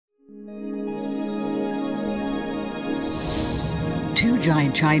Two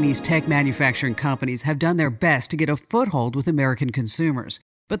giant Chinese tech manufacturing companies have done their best to get a foothold with American consumers.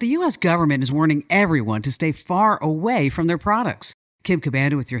 But the U.S. government is warning everyone to stay far away from their products. Kim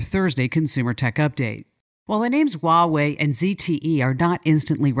Komando with your Thursday Consumer Tech Update. While the names Huawei and ZTE are not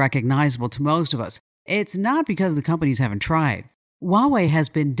instantly recognizable to most of us, it's not because the companies haven't tried. Huawei has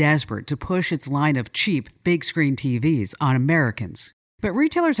been desperate to push its line of cheap, big-screen TVs on Americans. But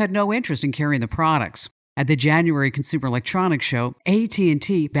retailers had no interest in carrying the products. At the January Consumer Electronics Show,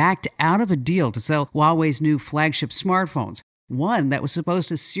 AT&T backed out of a deal to sell Huawei's new flagship smartphones, one that was supposed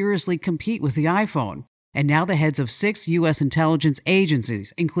to seriously compete with the iPhone. And now the heads of 6 U.S. intelligence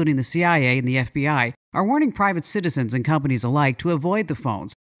agencies, including the CIA and the FBI, are warning private citizens and companies alike to avoid the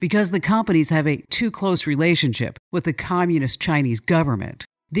phones because the companies have a too close relationship with the communist Chinese government.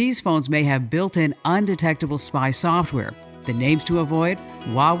 These phones may have built-in undetectable spy software. The names to avoid: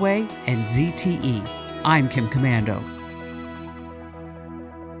 Huawei and ZTE. I'm Kim Komando.